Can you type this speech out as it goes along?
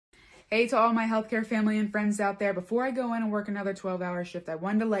Hey to all my healthcare family and friends out there. Before I go in and work another 12-hour shift, I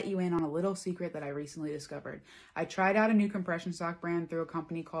wanted to let you in on a little secret that I recently discovered. I tried out a new compression sock brand through a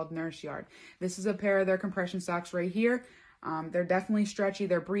company called Nurseyard. This is a pair of their compression socks right here. They're definitely stretchy,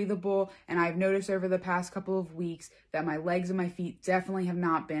 they're breathable, and I've noticed over the past couple of weeks that my legs and my feet definitely have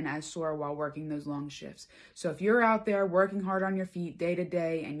not been as sore while working those long shifts. So if you're out there working hard on your feet day to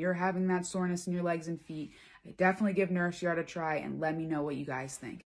day and you're having that soreness in your legs and feet, definitely give Nurseyard a try and let me know what you guys think.